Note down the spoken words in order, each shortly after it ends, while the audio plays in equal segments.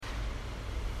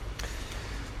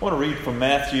I want to read from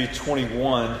Matthew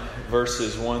 21,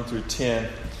 verses 1 through 10.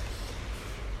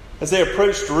 As they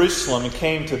approached Jerusalem and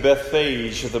came to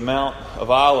Bethphage of the Mount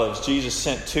of Olives, Jesus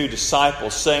sent 2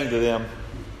 disciples, saying to them,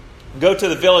 "Go to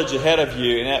the village ahead of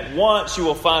you, and at once you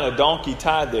will find a donkey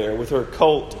tied there with her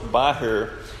colt by her.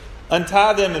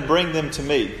 Untie them and bring them to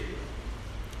me.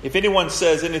 If anyone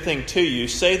says anything to you,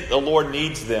 say that the Lord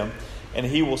needs them, and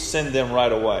he will send them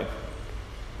right away."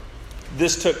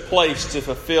 This took place to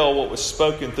fulfill what was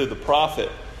spoken through the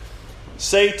prophet.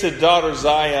 "Say to daughter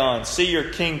Zion, see your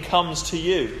king comes to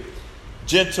you,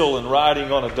 gentle and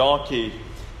riding on a donkey,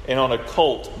 and on a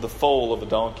colt, the foal of a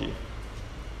donkey."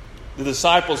 The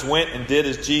disciples went and did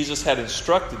as Jesus had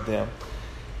instructed them.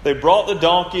 They brought the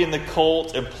donkey and the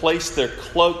colt and placed their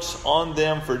cloaks on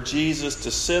them for Jesus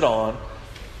to sit on.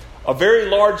 A very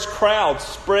large crowd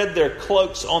spread their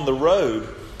cloaks on the road,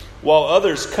 while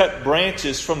others cut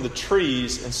branches from the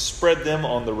trees and spread them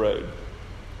on the road.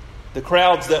 The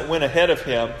crowds that went ahead of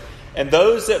him and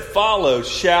those that followed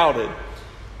shouted,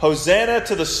 "Hosanna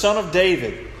to the Son of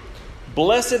David!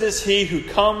 Blessed is he who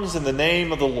comes in the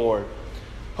name of the Lord!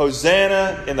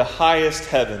 Hosanna in the highest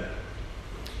heaven!"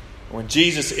 When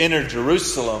Jesus entered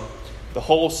Jerusalem, the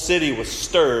whole city was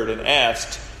stirred and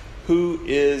asked, "Who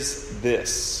is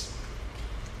this?"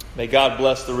 May God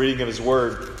bless the reading of His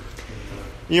Word.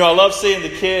 I love seeing the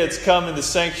kids come in the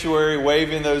sanctuary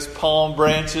waving those palm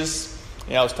branches.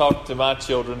 I was talking to my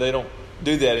children. They don't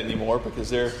do that anymore because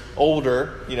they're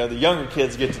older. The younger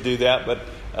kids get to do that, but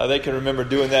they can remember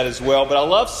doing that as well. But I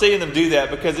love seeing them do that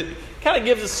because it kind of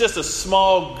gives us just a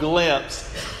small glimpse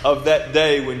of that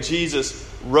day when Jesus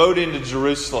rode into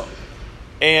Jerusalem.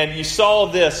 And you saw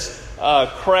this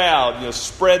crowd,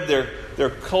 spread their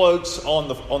cloaks on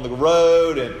the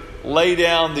road and lay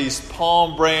down these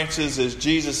palm branches as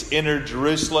Jesus entered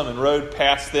Jerusalem and rode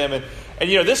past them. And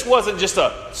this wasn't just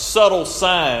a subtle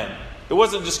sign. It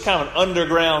wasn't just kind of an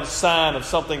underground sign of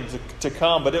something to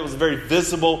come, but it was a very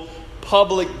visible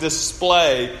public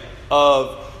display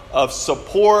of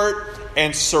support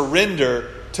and surrender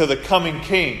to the coming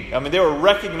king. They were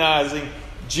recognizing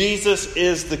Jesus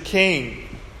is the king.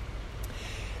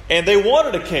 And they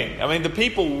wanted a king. The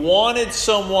people wanted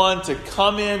someone to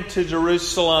come into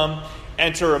Jerusalem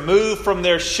and to remove from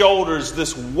their shoulders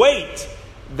this weight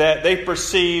that they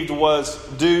perceived was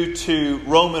due to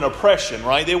Roman oppression,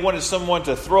 right? They wanted someone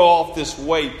to throw off this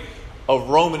weight of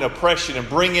Roman oppression and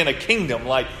bring in a kingdom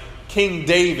like King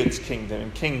David's kingdom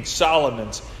and King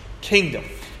Solomon's kingdom.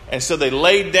 And so they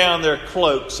laid down their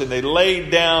cloaks and they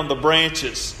laid down the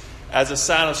branches as a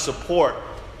sign of support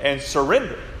and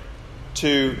surrender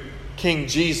to King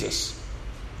Jesus.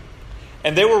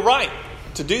 And they were right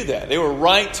to do that. They were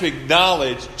right to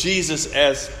acknowledge Jesus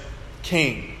as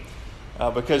king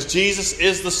because Jesus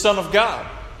is the Son of God.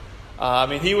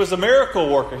 He was a miracle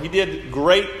worker. He did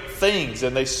great things,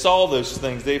 and they saw those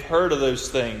things. They've heard of those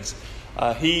things.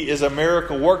 He is a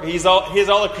miracle worker. He has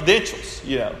all the credentials,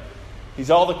 He's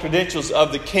all the credentials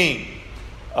of the king,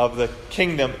 of the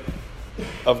kingdom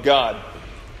of God.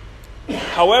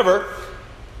 However,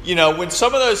 when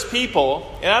some of those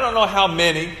people, and I don't know how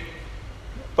many,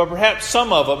 but perhaps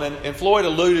some of them, and Floyd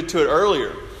alluded to it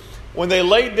earlier, when they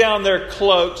laid down their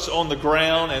cloaks on the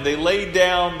ground and they laid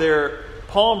down their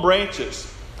palm branches,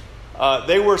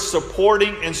 they were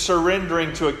supporting and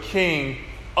surrendering to a king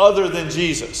other than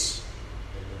Jesus.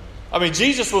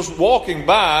 Jesus was walking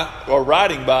by, or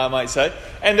riding by, I might say,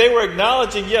 and they were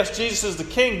acknowledging, yes, Jesus is the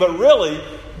king, but really,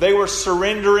 they were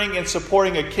surrendering and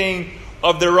supporting a king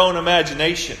of their own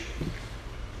imagination,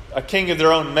 a king of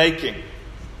their own making.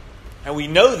 And we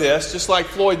know this, just like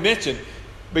Floyd mentioned,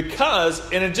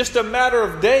 because in just a matter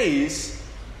of days,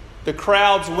 the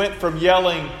crowds went from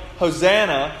yelling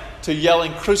Hosanna to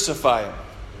yelling crucify him.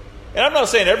 And I'm not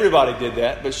saying everybody did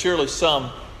that, but surely some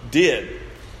did.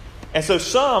 And so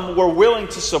some were willing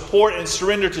to support and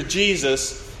surrender to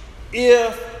Jesus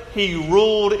if he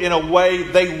ruled in a way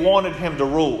they wanted him to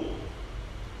rule.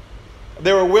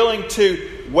 They were willing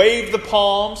to wave the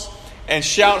palms and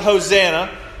shout Hosanna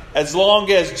as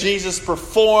long as Jesus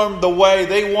performed the way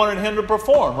they wanted him to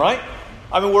perform, right?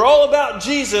 We're all about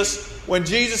Jesus when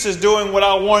Jesus is doing what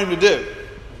I want him to do,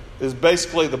 is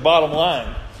basically the bottom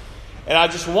line. And I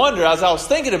just wonder, as I was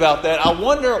thinking about that, I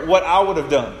wonder what I would have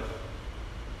done.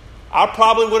 I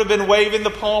probably would have been waving the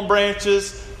palm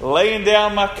branches, laying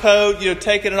down my coat,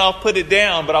 taking it off, put it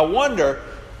down. But I wonder,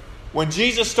 when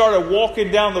Jesus started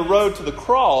walking down the road to the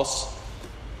cross,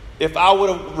 if I would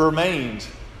have remained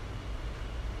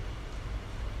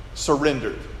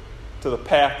surrendered to the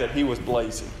path that he was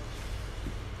blazing.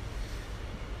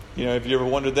 Have you ever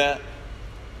wondered that?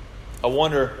 I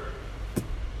wonder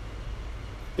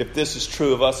if this is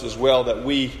true of us as well, that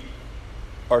we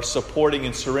are supporting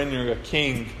and surrendering a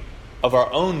king of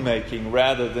our own making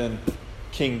rather than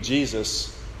King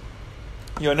Jesus.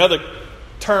 Another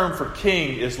term for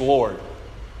king is Lord.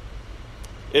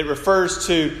 It refers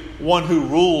to one who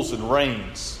rules and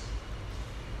reigns.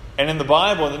 And in the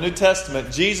Bible, in the New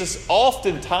Testament, Jesus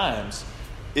oftentimes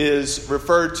is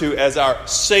referred to as our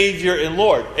Savior and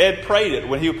Lord. Ed prayed it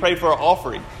when he prayed for our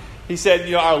offering. He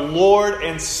said, our Lord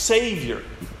and Savior,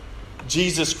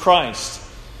 Jesus Christ.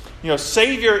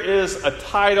 Savior is a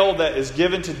title that is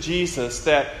given to Jesus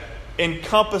that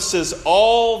encompasses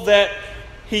all that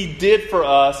He did for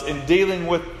us in dealing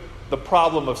with the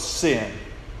problem of sin.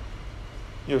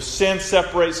 Sin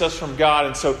separates us from God,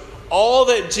 and so all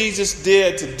that Jesus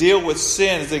did to deal with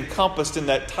sin is encompassed in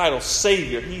that title,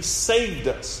 Savior. He saved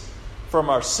us from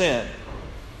our sin.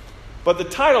 But the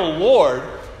title Lord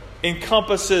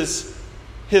encompasses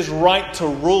His right to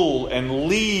rule and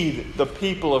lead the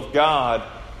people of God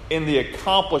in the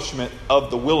accomplishment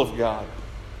of the will of God.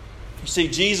 You see,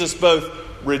 Jesus both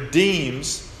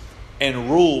redeems and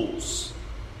rules.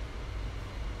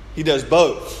 He does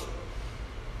both,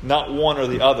 not one or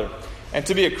the other. And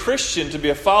to be a Christian, to be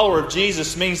a follower of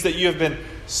Jesus, means that you have been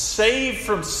saved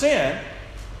from sin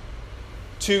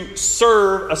to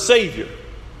serve a Savior.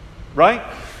 Right?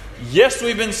 Yes,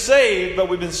 we've been saved, but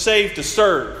we've been saved to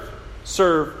serve.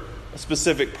 Serve a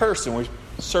specific person. We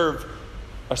serve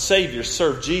a Savior,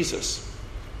 serve Jesus.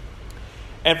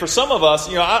 And for some of us,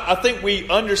 I think we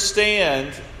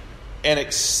understand and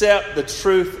accept the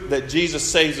truth that Jesus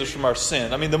saves us from our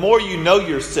sin. I mean, the more you know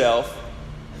yourself,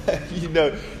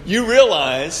 you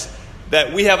realize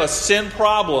that we have a sin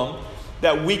problem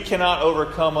that we cannot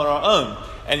overcome on our own.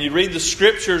 And you read the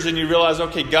Scriptures and you realize,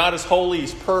 okay, God is holy,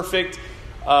 He's perfect,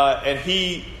 and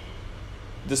He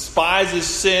despises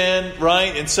sin,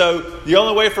 right? And so the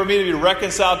only way for me to be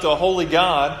reconciled to a holy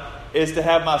God is to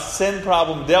have my sin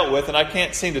problem dealt with, and I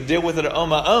can't seem to deal with it on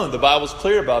my own. The Bible's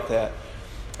clear about that.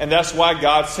 And that's why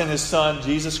God sent His Son,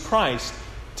 Jesus Christ,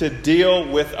 to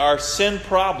deal with our sin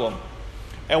problem.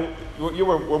 And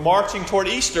we're marching toward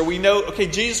Easter. We know, okay,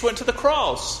 Jesus went to the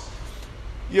cross.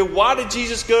 Why did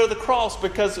Jesus go to the cross?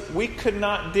 Because we could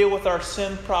not deal with our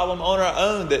sin problem on our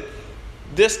own. That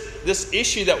this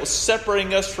issue that was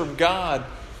separating us from God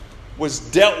was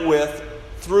dealt with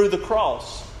through the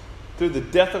cross, through the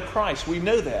death of Christ. We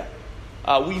know that.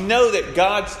 We know that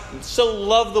God so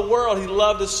loved the world. He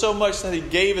loved us so much that He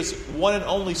gave His one and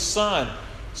only Son,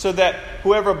 so that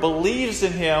whoever believes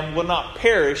in Him will not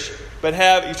perish, but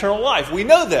have eternal life. We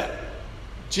know that.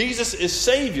 Jesus is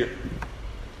Savior.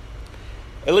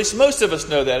 At least most of us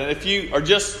know that. And if you are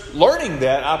just learning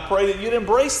that, I pray that you'd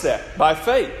embrace that by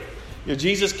faith.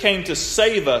 Jesus came to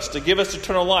save us, to give us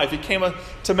eternal life. He came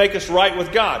to make us right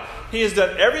with God. He has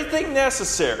done everything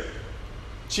necessary.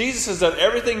 Jesus has done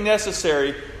everything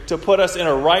necessary to put us in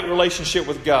a right relationship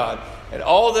with God. And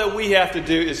all that we have to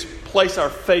do is place our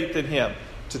faith in Him,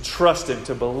 to trust Him,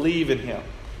 to believe in Him,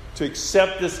 to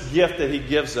accept this gift that He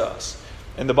gives us.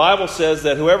 And the Bible says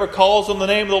that whoever calls on the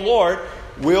name of the Lord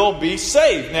will be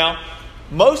saved. Now,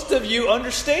 most of you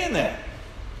understand that.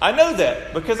 I know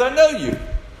that because I know you.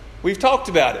 We've talked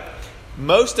about it.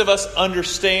 Most of us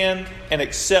understand and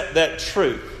accept that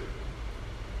truth.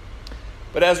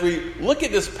 But as we look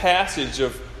at this passage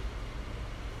of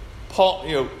Paul,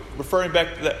 referring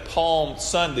back to that Palm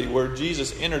Sunday where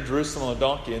Jesus entered Jerusalem on a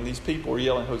donkey and these people were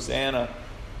yelling, Hosanna,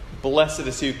 blessed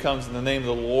is he who comes in the name of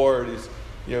the Lord. He's,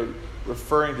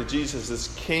 referring to Jesus as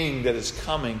King that is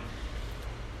coming.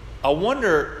 I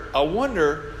wonder,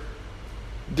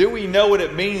 do we know what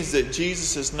it means that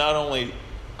Jesus is not only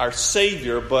our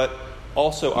Savior, but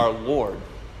also our Lord?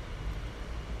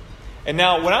 And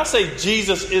now, when I say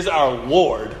Jesus is our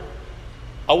Lord,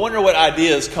 I wonder what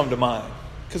ideas come to mind.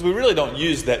 Because we really don't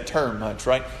use that term much,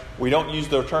 right? We don't use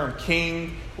the term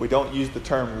King. We don't use the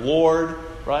term Lord,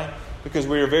 right? Because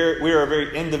we are a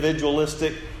very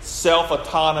individualistic,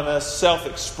 self-autonomous,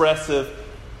 self-expressive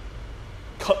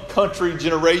country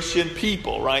generation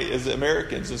people, right, as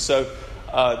Americans. And so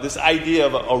this idea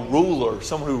of a ruler,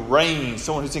 someone who reigns,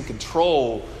 someone who's in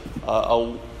control,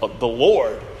 the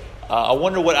Lord, I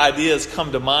wonder what ideas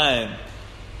come to mind.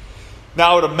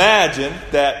 Now, I would imagine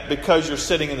that because you're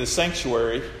sitting in the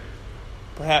sanctuary,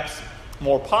 perhaps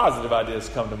more positive ideas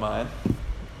come to mind.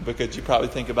 Because you probably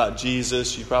think about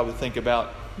Jesus, you probably think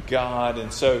about God,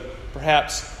 and so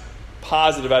perhaps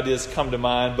positive ideas come to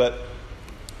mind. But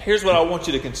here's what I want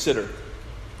you to consider.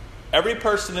 Every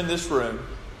person in this room,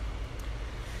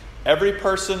 every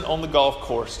person on the golf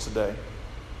course today,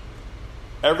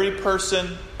 every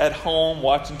person at home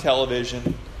watching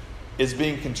television is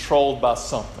being controlled by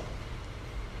something.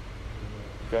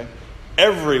 Okay?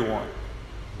 Everyone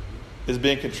is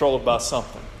being controlled by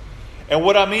something. And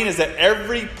what I mean is that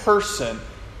every person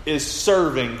is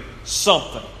serving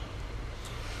something.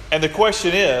 And the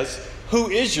question is, who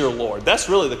is your Lord? That's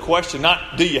really the question.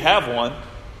 Not do you have one,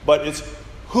 but it's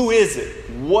who is it?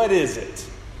 What is it?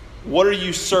 What are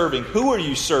you serving? Who are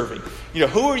you serving?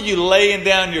 Who are you laying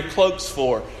down your cloaks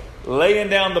for? Laying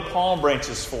down the palm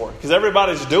branches for? Because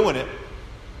everybody's doing it.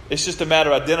 It's just a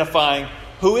matter of identifying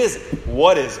who is it?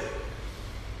 What is it?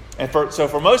 And so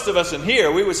for most of us in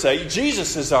here, we would say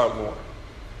Jesus is our Lord.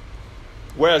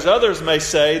 Whereas others may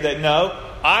say that no,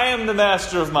 I am the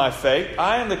master of my fate.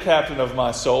 I am the captain of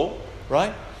my soul.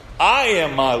 Right? I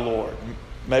am my Lord.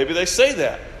 Maybe they say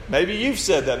that. Maybe you've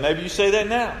said that. Maybe you say that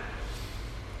now.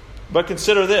 But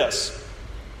consider this.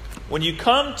 When you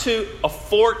come to a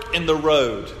fork in the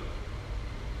road,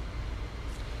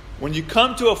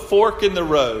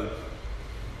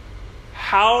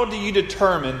 how do you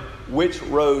determine which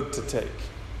road to take?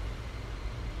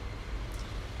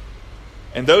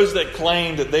 And those that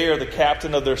claim that they are the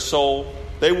captain of their soul,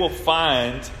 they will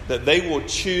find that they will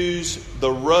choose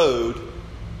the road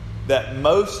that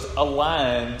most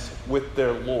aligns with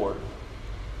their Lord.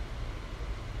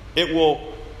 It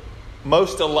will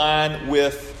most align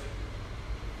with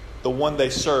the one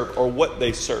they serve or what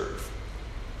they serve.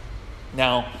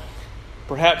 Now,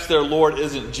 perhaps their Lord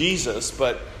isn't Jesus,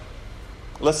 but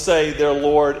let's say their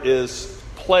Lord is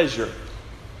pleasure.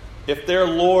 If their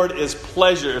Lord is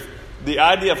pleasure, if the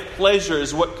idea of pleasure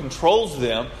is what controls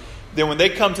them, then when they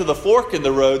come to the fork in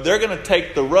the road, they're going to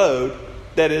take the road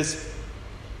that is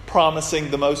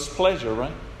promising the most pleasure,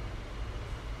 right?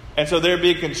 And so they're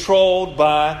being controlled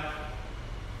by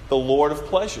the Lord of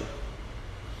pleasure.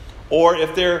 Or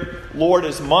if their Lord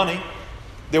is money,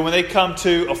 then when they come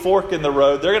to a fork in the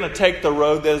road, they're going to take the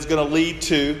road that is going to lead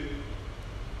to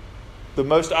the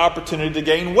most opportunity to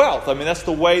gain wealth. I mean, that's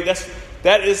the way,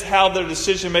 that is how their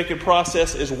decision-making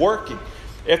process is working.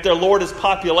 If their Lord is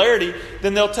popularity,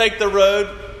 then they'll take the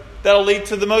road that'll lead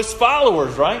to the most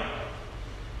followers, right?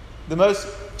 The most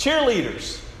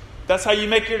cheerleaders. That's how you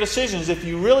make your decisions. If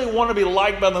you really want to be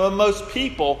liked by the most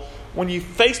people, when you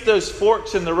face those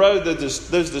forks in the road, those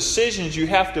decisions you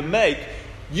have to make,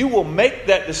 you will make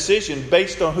that decision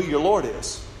based on who your Lord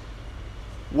is.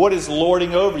 What is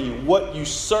lording over you? What you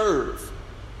serve.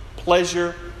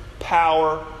 Pleasure,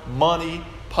 power, money,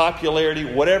 popularity,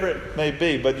 whatever it may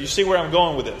be. But you see where I'm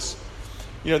going with this.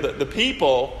 The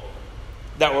people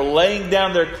that were laying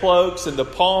down their cloaks and the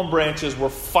palm branches were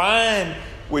fine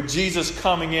with Jesus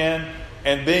coming in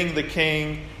and being the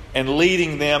king and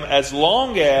leading them as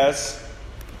long as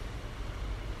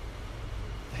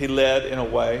he led in a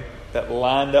way that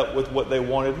lined up with what they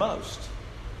wanted most.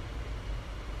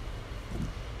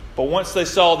 But once they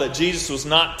saw that Jesus was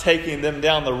not taking them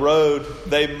down the road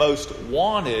they most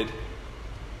wanted,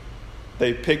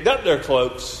 they picked up their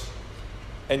cloaks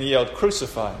and yelled,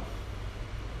 "Crucify him."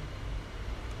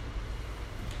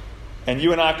 And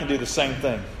you and I can do the same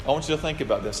thing. I want you to think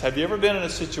about this. Have you ever been in a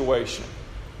situation,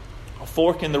 a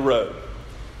fork in the road,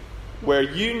 where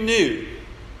you knew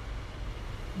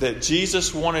that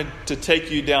Jesus wanted to take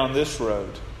you down this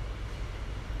road,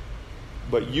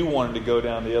 but you wanted to go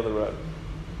down the other road?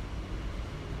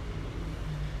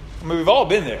 I mean, we've all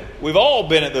been there. We've all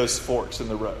been at those forks in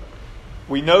the road.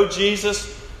 We know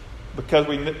Jesus because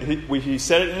he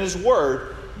said it in His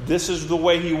Word. This is the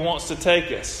way He wants to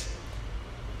take us.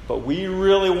 But we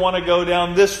really want to go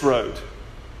down this road.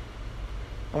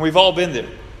 And we've all been there.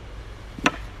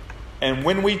 And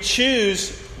when we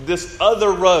choose this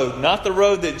other road, not the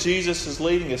road that Jesus is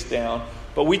leading us down,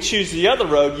 but we choose the other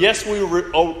road, yes,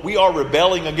 we are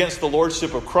rebelling against the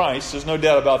Lordship of Christ. There's no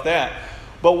doubt about that.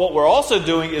 But what we're also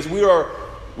doing is we are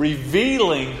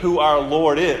revealing who our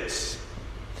Lord is.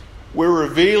 We're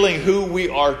revealing who we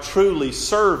are truly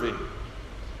serving.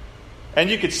 And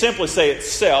you could simply say it's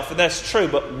self, and that's true,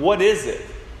 but what is it?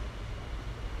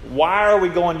 Why are we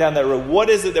going down that road? What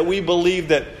is it that we believe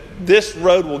that this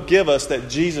road will give us that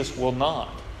Jesus will not?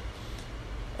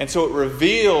 And so it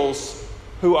reveals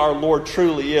who our Lord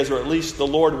truly is, or at least the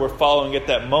Lord we're following at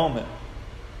that moment.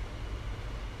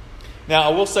 Now, I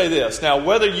will say this. Now,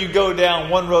 whether you go down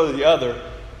one road or the other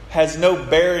has no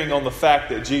bearing on the fact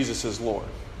that Jesus is Lord.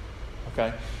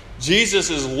 Okay? Jesus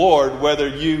is Lord whether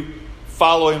you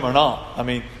follow Him or not. I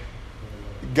mean,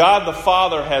 God the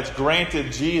Father has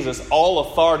granted Jesus all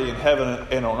authority in heaven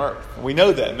and on earth. We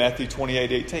know that in Matthew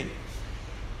 28:18.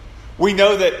 We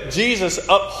know that Jesus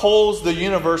upholds the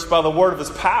universe by the word of His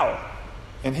power.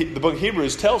 And the book of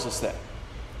Hebrews tells us that.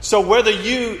 So whether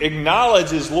you acknowledge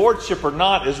His Lordship or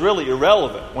not is really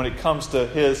irrelevant when it comes to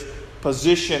His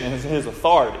position and His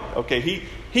authority. Okay,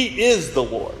 He is the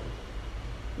Lord.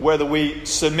 Whether we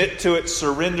submit to it,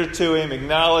 surrender to Him,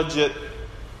 acknowledge it,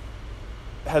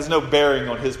 has no bearing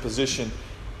on His position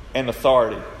and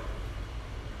authority.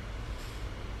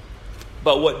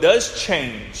 But what does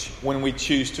change when we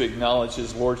choose to acknowledge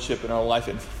His Lordship in our life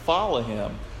and follow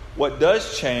Him, what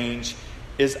does change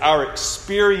is our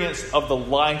experience of the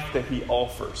life that He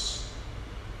offers.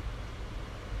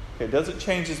 It doesn't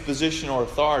change His position or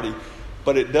authority,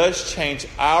 but it does change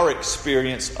our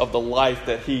experience of the life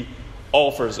that He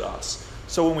offers us.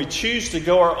 So when we choose to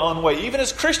go our own way, even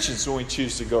as Christians, when we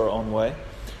choose to go our own way,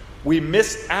 we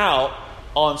miss out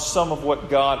on some of what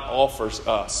God offers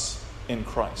us in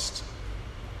Christ.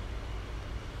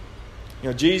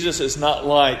 Jesus is not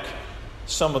like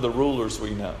some of the rulers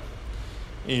we know.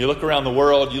 You look around the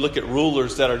world, you look at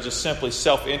rulers that are just simply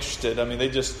self-interested. I mean, they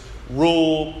just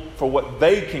rule for what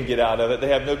they can get out of it. They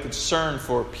have no concern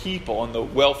for people and the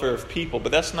welfare of people.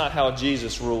 But that's not how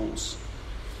Jesus rules.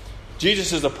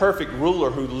 Jesus is a perfect ruler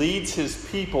who leads His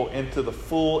people into the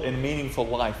full and meaningful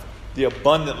life. The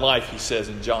abundant life, He says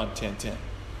in John 10:10.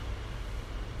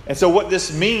 And so what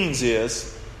this means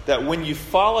is that when you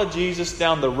follow Jesus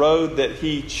down the road that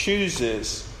He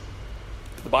chooses,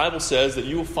 the Bible says that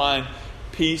you will find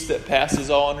peace that passes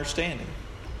all understanding.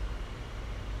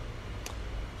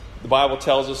 The Bible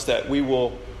tells us that we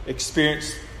will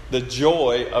experience the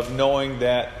joy of knowing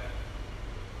that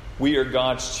we are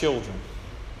God's children,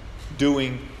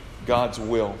 doing God's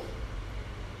will.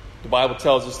 The Bible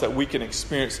tells us that we can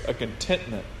experience a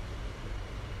contentment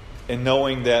in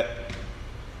knowing that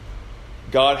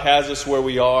God has us where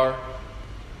we are.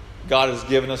 God has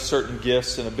given us certain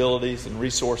gifts and abilities and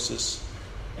resources.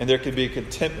 And there can be a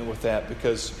contentment with that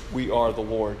because we are the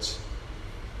Lord's.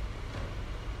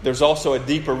 There's also a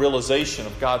deeper realization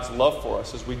of God's love for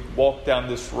us as we walk down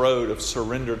this road of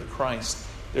surrender to Christ.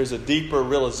 There's a deeper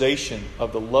realization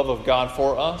of the love of God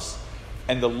for us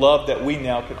and the love that we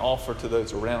now can offer to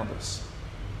those around us.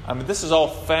 I mean, this is all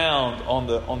found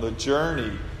on the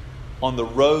journey, on the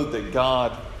road that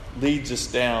God leads us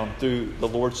down through the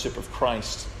Lordship of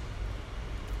Christ.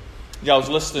 I was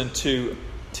listening to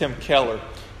Tim Keller.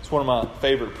 He's one of my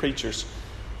favorite preachers.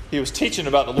 He was teaching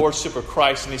about the Lordship of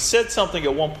Christ, and he said something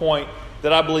at one point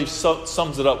that I believe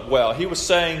sums it up well. He was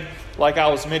saying, like I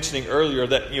was mentioning earlier,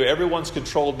 that everyone's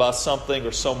controlled by something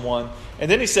or someone.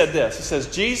 And then he said this. He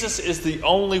says, Jesus is the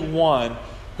only one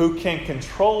who can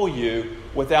control you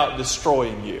without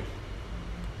destroying you.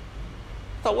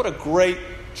 I thought, what a great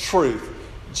truth.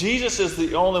 Jesus is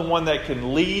the only one that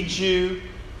can lead you,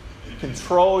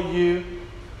 control you,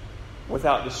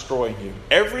 without destroying you.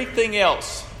 Everything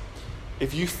else,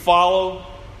 if you follow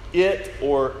it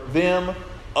or them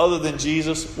other than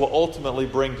Jesus, will ultimately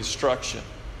bring destruction.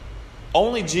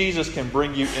 Only Jesus can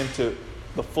bring you into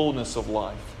the fullness of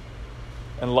life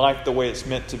and life the way it's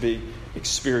meant to be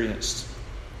experienced.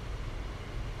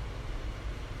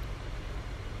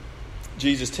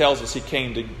 Jesus tells us He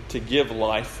came to give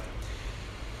life.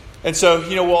 And so,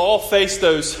 we'll all face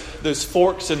those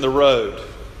forks in the road.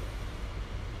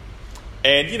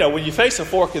 And, when you face a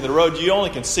fork in the road, you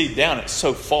only can see down it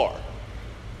so far.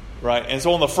 Right? And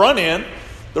so on the front end,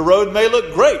 the road may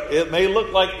look great. It may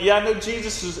look like, I know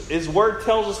Jesus, His Word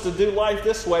tells us to do life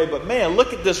this way, but man,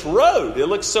 look at this road. It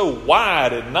looks so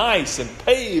wide and nice and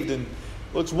paved and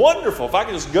looks wonderful. If I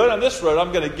can just go down this road,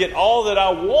 I'm going to get all that I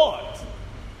want.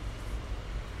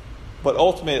 But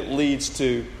ultimately, it leads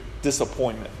to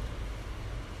disappointment.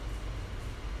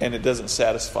 And it doesn't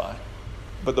satisfy.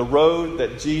 But the road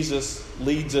that Jesus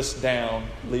leads us down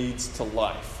leads to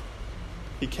life.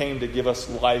 He came to give us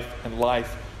life and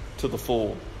life to the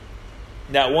full.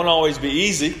 Now, it won't always be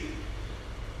easy,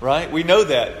 right? We know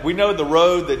that. We know the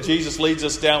road that Jesus leads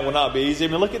us down will not be easy. I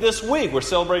mean, look at this week. We're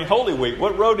celebrating Holy Week.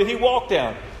 What road did He walk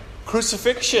down?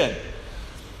 Crucifixion.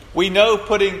 We know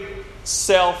putting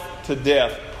self to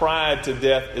death, pride to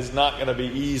death, is not going to be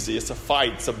easy. It's a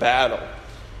fight. It's a battle.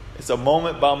 It's a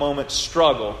moment-by-moment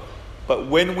struggle. But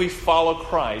when we follow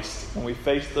Christ, when we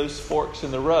face those forks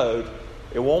in the road,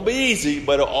 it won't be easy,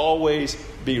 but it'll always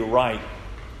be right.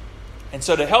 And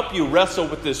so to help you wrestle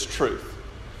with this truth,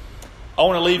 I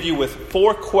want to leave you with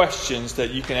 4 questions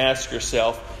that you can ask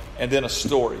yourself and then a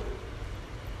story.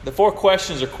 The 4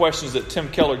 questions are questions that Tim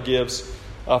Keller gives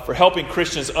for helping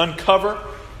Christians uncover,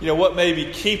 what may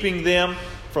be keeping them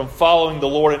from following the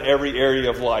Lord in every area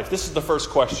of life. This is the first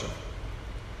question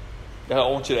that I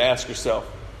want you to ask yourself.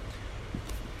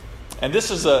 And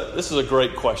this is a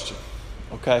great question,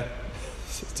 okay?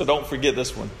 So don't forget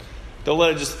this one. Don't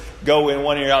let it just go in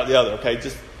one ear out the other, okay?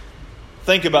 Just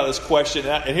think about this question.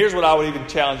 And here's what I would even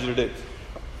challenge you to do.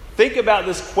 Think about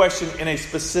this question in a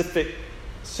specific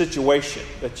situation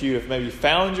that you have maybe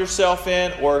found yourself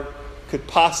in or could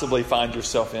possibly find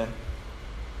yourself in.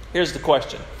 Here's the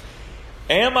question.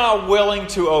 Am I willing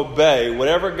to obey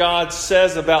whatever God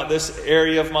says about this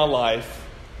area of my life,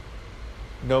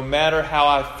 no matter how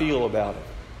I feel about it?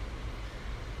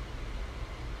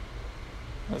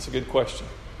 That's a good question.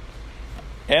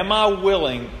 Am I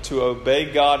willing to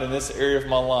obey God in this area of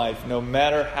my life, no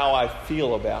matter how I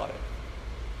feel about it?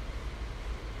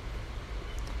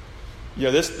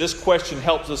 This question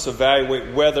helps us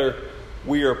evaluate whether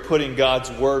we are putting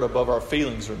God's word above our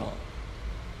feelings or not.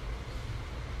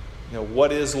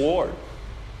 What is Lord?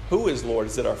 Who is Lord?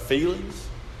 Is it our feelings?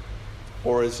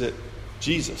 Or is it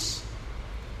Jesus?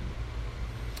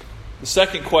 The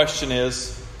second question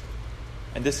is,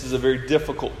 and this is a very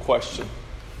difficult question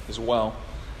as well,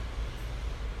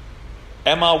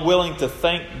 am I willing to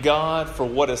thank God for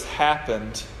what has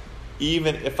happened,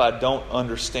 even if I don't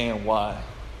understand why?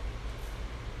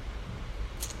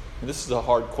 And this is a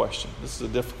hard question. This is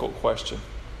a difficult question.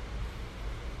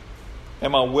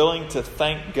 Am I willing to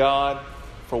thank God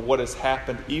for what has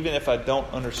happened, even if I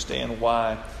don't understand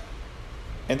why?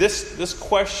 And this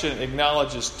question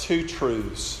acknowledges two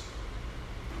truths.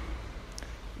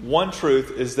 One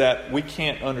truth is that we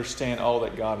can't understand all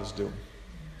that God is doing.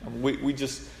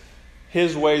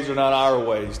 His ways are not our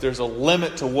ways. There's a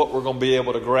limit to what we're going to be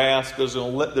able to grasp. There's a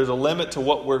limit to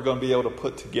what we're going to be able to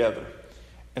put together.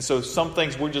 And so some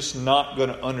things we're just not going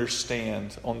to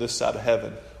understand on this side of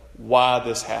heaven, why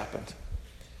this happened.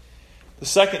 The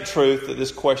second truth that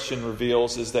this question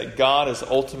reveals is that God is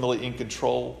ultimately in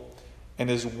control, and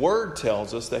His Word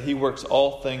tells us that He works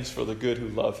all things for the good who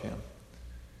love Him.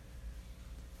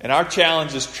 And our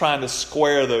challenge is trying to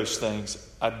square those things.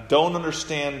 I don't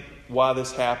understand why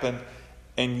this happened,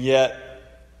 and yet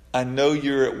I know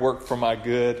You're at work for my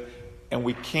good, and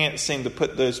we can't seem to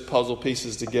put those puzzle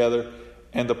pieces together.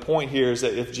 And the point here is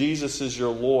that if Jesus is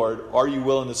your Lord, are you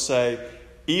willing to say,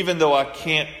 even though I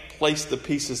can't place the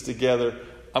pieces together,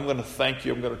 I'm going to thank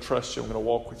You, I'm going to trust You, I'm going to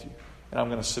walk with You, and I'm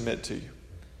going to submit to You?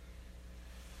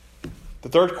 The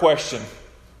third question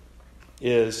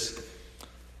is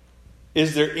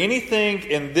there anything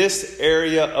in this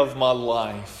area of my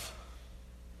life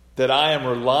that I am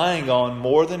relying on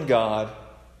more than God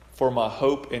for my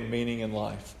hope and meaning in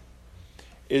life?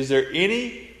 Is there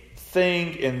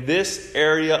anything in this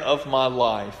area of my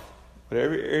life,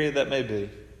 whatever area that may be,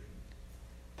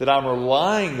 that I'm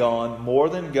relying on more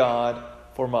than God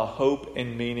for my hope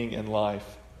and meaning in life?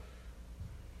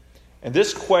 And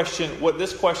this question, what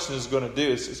this question is going to do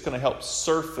is it's going to help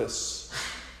surface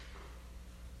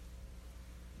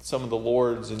some of the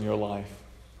Lords in your life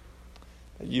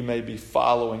that you may be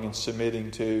following and submitting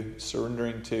to,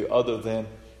 surrendering to, other than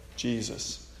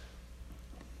Jesus.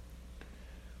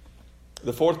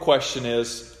 The fourth question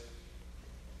is,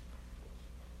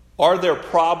 are there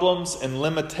problems and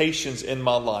limitations in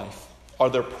my life?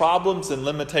 Are there problems and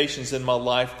limitations in my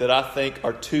life that I think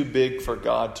are too big for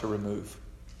God to remove?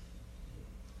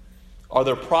 Are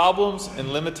there problems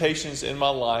and limitations in my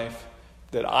life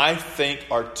that I think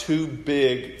are too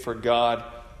big for God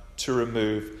to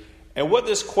remove? And what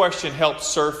this question helps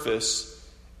surface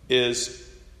is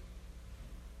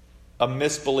a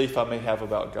misbelief I may have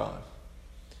about God.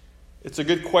 It's a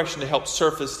good question to help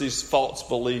surface these false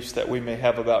beliefs that we may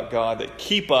have about God that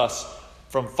keep us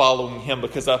from following Him.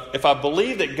 Because if I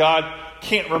believe that God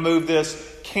can't remove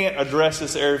this, can't address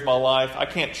this area of my life, I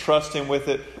can't trust Him with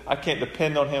it, I can't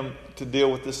depend on Him to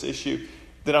deal with this issue,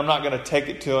 then I'm not going to take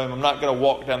it to Him. I'm not going to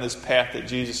walk down this path that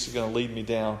Jesus is going to lead me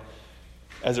down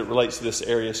as it relates to this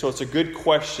area. So it's a good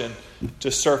question to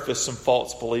surface some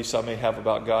false beliefs I may have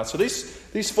about God. So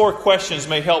these four questions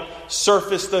may help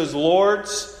surface those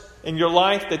Lords in your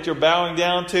life that you're bowing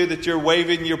down to, that you're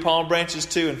waving your palm branches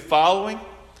to and following.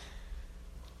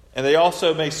 And they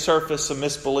also may surface some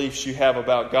misbeliefs you have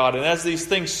about God. And as these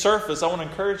things surface, I want to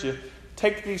encourage you,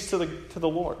 take these to the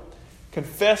Lord.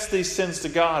 Confess these sins to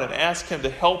God and ask Him to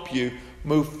help you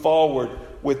move forward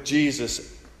with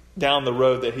Jesus down the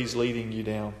road that He's leading you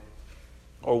down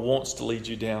or wants to lead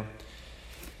you down.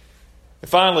 And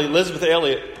finally, Elizabeth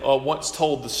Elliot once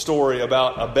told the story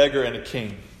about a beggar and a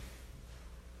king.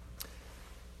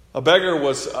 A beggar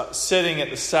was sitting at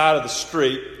the side of the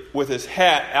street with his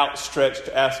hat outstretched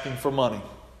asking for money.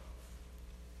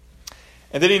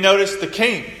 And then he noticed the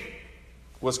king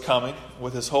was coming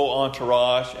with his whole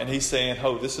entourage, and he's saying,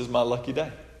 "Oh, this is my lucky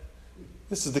day.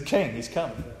 This is the king. He's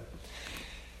coming.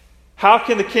 How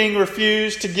can the king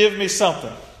refuse to give me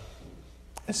something?"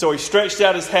 And so he stretched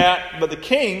out his hat, but the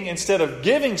king, instead of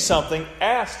giving something,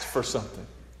 asked for something.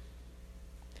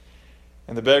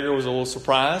 And the beggar was a little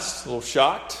surprised, a little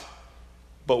shocked.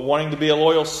 But wanting to be a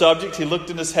loyal subject, he looked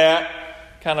in his hat,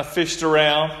 kind of fished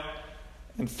around,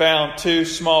 and found 2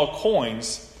 small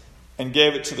coins and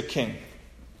gave it to the king.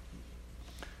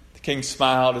 The king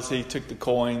smiled as he took the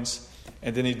coins,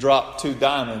 and then he dropped 2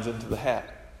 diamonds into the hat.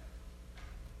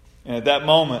 And at that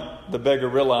moment, the beggar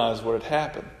realized what had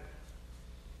happened.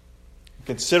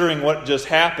 Considering what just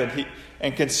happened,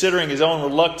 and considering his own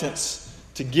reluctance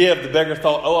to give, the beggar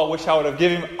thought, I wish I would have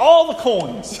given him all the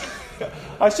coins.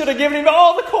 I should have given him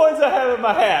all the coins I have in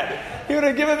my hat. He would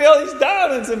have given me all these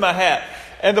diamonds in my hat.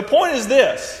 And the point is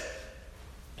this.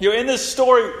 In this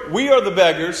story, we are the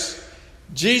beggars.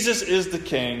 Jesus is the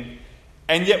king.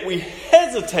 And yet we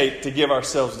hesitate to give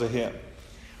ourselves to him.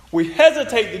 We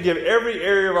hesitate to give every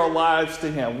area of our lives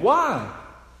to him. Why?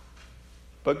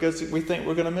 Because we think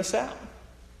we're going to miss out.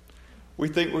 We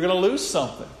think we're going to lose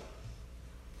something.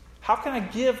 How can I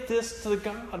give this to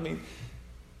God? I mean,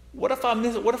 what if I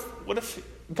miss it? What if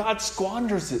God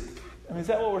squanders it? I mean, is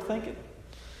that what we're thinking?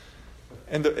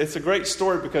 And it's a great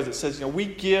story because it says, we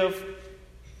give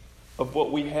of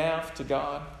what we have to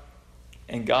God,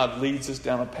 and God leads us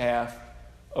down a path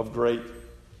of great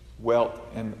wealth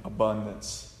and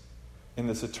abundance in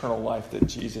this eternal life that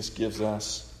Jesus gives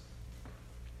us.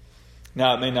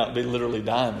 Now, it may not be literally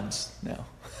diamonds now.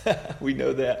 We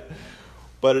know that.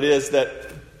 But it is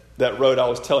that road I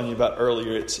was telling you about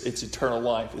earlier. It's eternal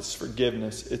life. It's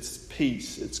forgiveness. It's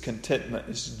peace. It's contentment.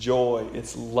 It's joy.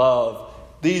 It's love.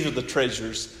 These are the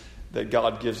treasures that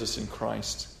God gives us in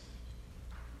Christ.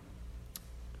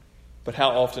 But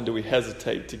how often do we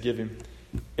hesitate to give him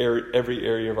every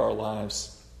area of our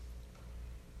lives,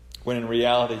 when in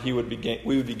reality we would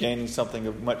be gaining something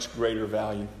of much greater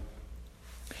value?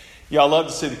 I love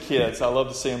to see the kids. I love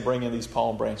to see them bring in these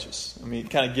palm branches. I mean, it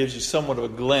kind of gives you somewhat of a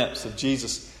glimpse of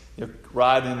Jesus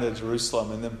riding into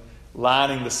Jerusalem and them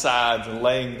lining the sides and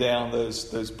laying down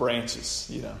those branches.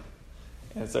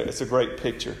 And it's a great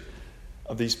picture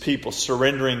of these people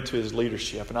surrendering to his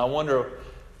leadership. And I wonder,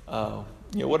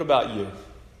 what about you?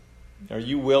 Are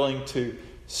you willing to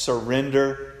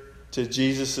surrender to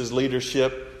Jesus'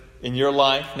 leadership in your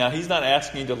life? Now, he's not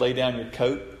asking you to lay down your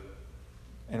coat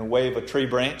and wave a tree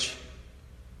branch.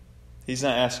 He's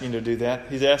not asking you to do that.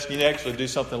 He's asking you to actually do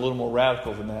something a little more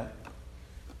radical than that.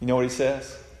 You know what he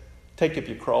says? Take up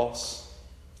your cross.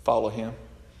 Follow him.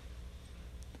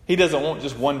 He doesn't want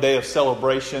just one day of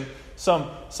celebration, some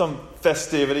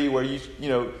festivity where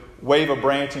you wave a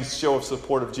branch in show of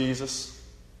support of Jesus.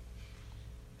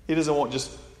 He doesn't want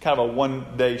just kind of a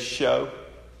one-day show.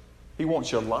 He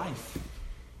wants your life.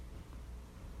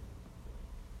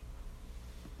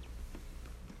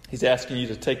 He's asking you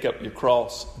to take up your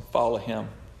cross and follow him.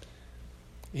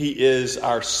 He is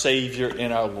our Savior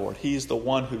and our Lord. He's the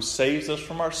one who saves us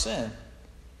from our sin.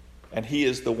 And he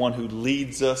is the one who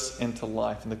leads us into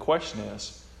life. And the question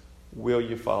is, will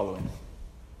you follow him?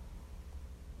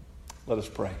 Let us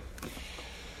pray.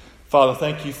 Father,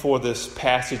 thank you for this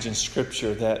passage in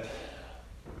Scripture that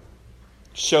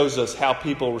shows us how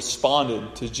people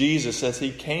responded to Jesus as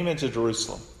he came into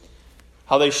Jerusalem.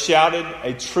 How they shouted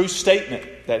a true statement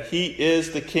that he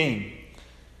is the King.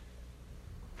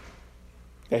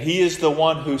 That he is the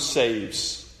one who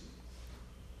saves.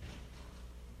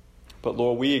 But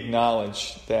Lord, we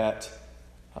acknowledge that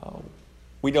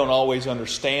we don't always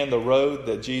understand the road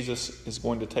that Jesus is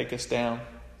going to take us down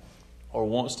or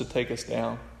wants to take us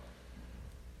down.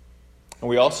 And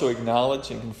we also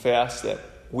acknowledge and confess that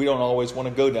we don't always want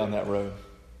to go down that road.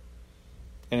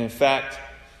 And in fact,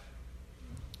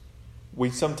 we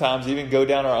sometimes even go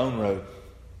down our own road.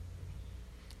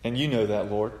 And you know that,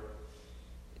 Lord.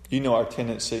 You know our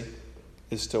tendency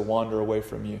is to wander away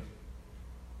from you.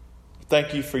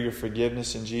 Thank you for your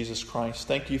forgiveness in Jesus Christ.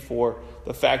 Thank you for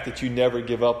the fact that you never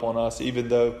give up on us, even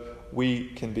though we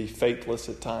can be faithless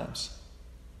at times.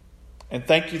 And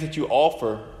thank you that you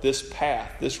offer this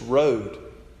path, this road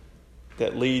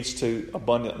that leads to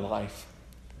abundant life,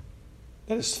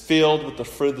 that is filled with the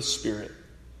fruit of the Spirit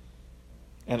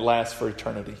and lasts for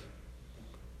eternity.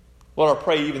 Lord, I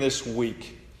pray even this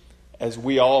week, as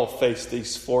we all face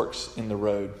these forks in the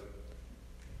road,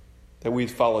 that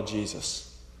we'd follow Jesus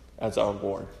as our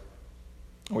Lord.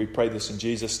 And we pray this in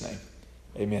Jesus' name.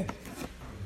 Amen.